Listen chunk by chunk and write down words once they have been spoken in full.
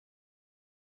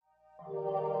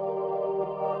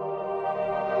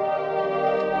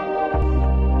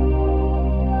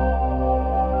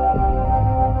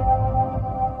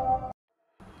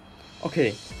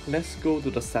Okay, let's go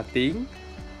to the setting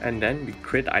and then we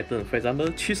create the item. For example,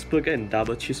 cheeseburger and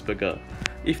double cheeseburger.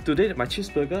 If today my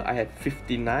cheeseburger I have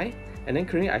 59 and then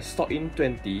currently I stock in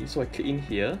 20, so I click in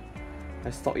here, I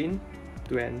stock in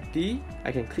 20,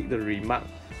 I can click the remark,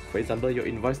 for example your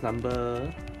invoice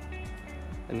number,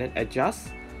 and then adjust.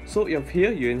 So up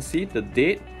here you can see the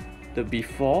date, the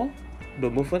before, the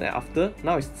movement and after.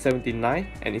 Now it's 79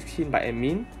 and it's hit by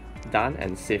admin, done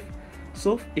and save.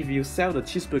 So if you sell the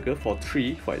cheeseburger for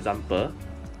 3, for example,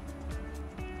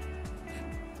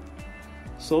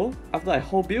 so after I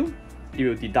whole bill, it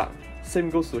will deduct. Same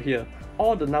goes to here.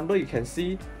 All the number you can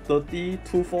see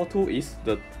 30242 is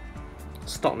the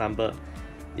stock number.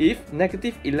 If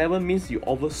negative 11 means you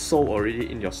oversold already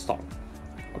in your stock.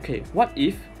 Okay, what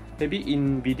if maybe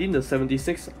within the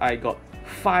 76 I got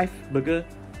 5 burger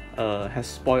has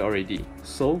spoiled already.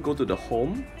 So go to the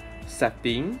home,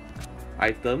 setting,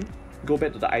 item, go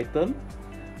back to the item,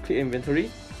 click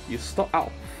inventory, you stock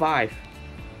out 5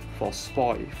 for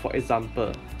spoil, for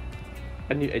example,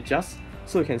 and you adjust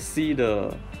so you can see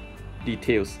the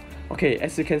details. Okay,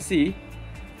 as you can see,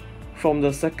 from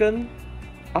the second,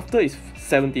 after it's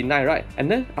 79, right?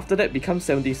 And then after that becomes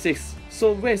 76.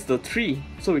 So where's the 3?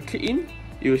 So we click in,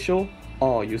 it will show,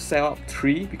 oh, you sell out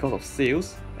 3 because of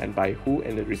sales and by who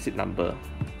and the receipt number.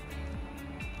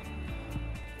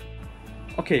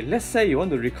 Okay, let's say you want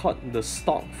to record the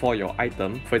stock for your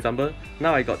item. For example,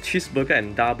 now I got cheeseburger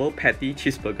and double patty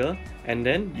cheeseburger, and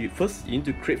then you need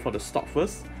to create for the stock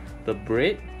first, the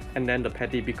bread and then the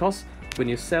patty, because when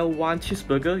you sell 1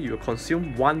 cheeseburger, you will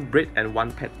consume 1 bread and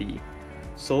 1 patty.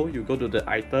 So you go to the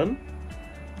item,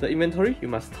 the inventory you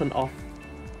must turn off,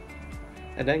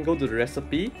 and then go to the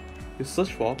recipe, you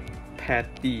search for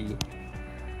patty,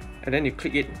 and then you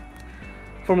click it.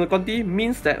 From the quantity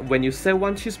means that when you sell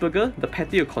 1 cheeseburger, the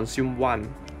patty will consume 1.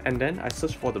 And then I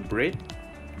search for the bread.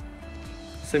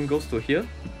 Same goes to here,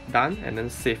 done, and then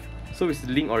save. So it's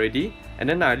linked already. And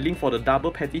then I link for the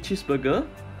double patty cheeseburger.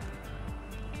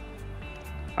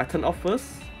 I turn off first,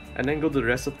 and then go to the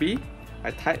recipe.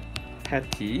 I type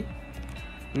patty.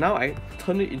 Now I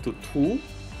turn it into 2,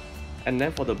 and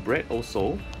then for the bread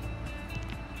also.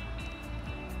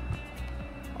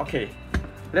 Okay,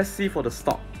 let's see for the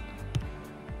stock.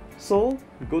 So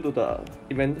go to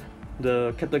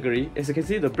the category. As you can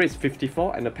see, the bread is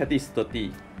 54 and the patty is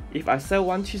 30. If I sell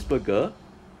 1 cheeseburger,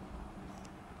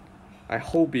 I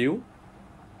whole bill.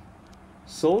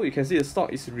 So you can see the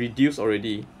stock is reduced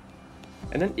already.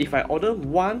 And then if I order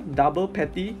 1 double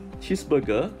patty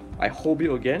cheeseburger, I whole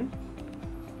bill again.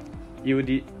 It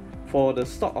will for the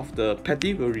stock of the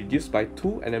patty will reduce by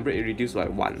 2 and then bread will reduce by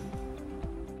 1.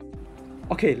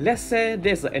 Okay, let's say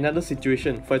there's another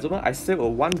situation. For example, I sell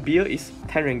 1 beer is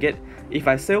 10 ringgit. If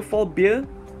I sell 4 beer,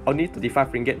 only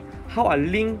 35 ringgit. How I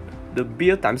link the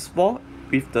beer times 4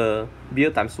 with the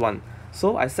beer times 1?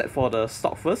 So I set for the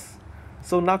stock first.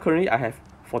 So now currently I have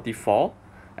 44.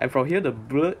 And from here the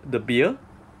beer,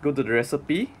 go to the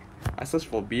recipe. I search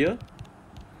for beer.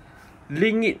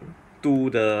 Link it to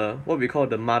the what we call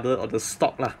the mother or the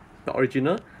stock lah, the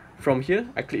original. From here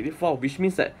I click it 4, which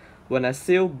means that when I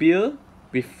sell beer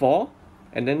with 4,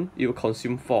 and then it will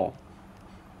consume 4.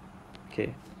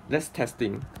 Okay, let's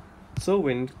testing. So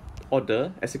when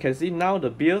order, as you can see now the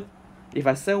beer, if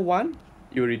I sell 1,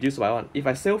 it will reduce by 1. If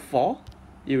I sell 4,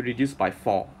 it will reduce by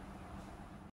 4.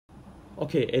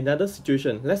 Okay, another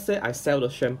situation. Let's say I sell the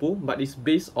shampoo, but it's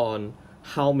based on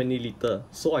how many liter.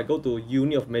 So I go to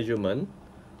unit of measurement,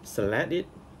 select it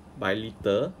by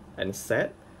liter and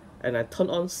set, and I turn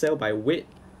on sell by weight,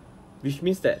 which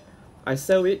means that I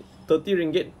sell it 30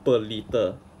 ringgit per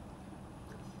liter.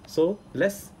 So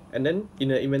and then in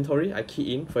the inventory I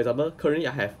key in, for example, currently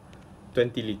I have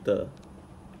 20 liter.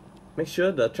 Make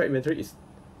sure the track inventory is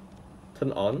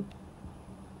turned on.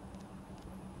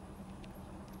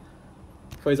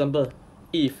 For example,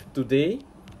 if today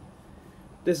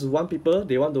there's 1 people,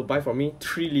 they want to buy from me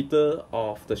 3 liter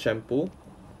of the shampoo,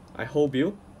 I whole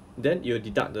bill, then it will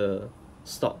deduct the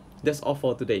stock. That's all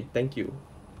for today. Thank you.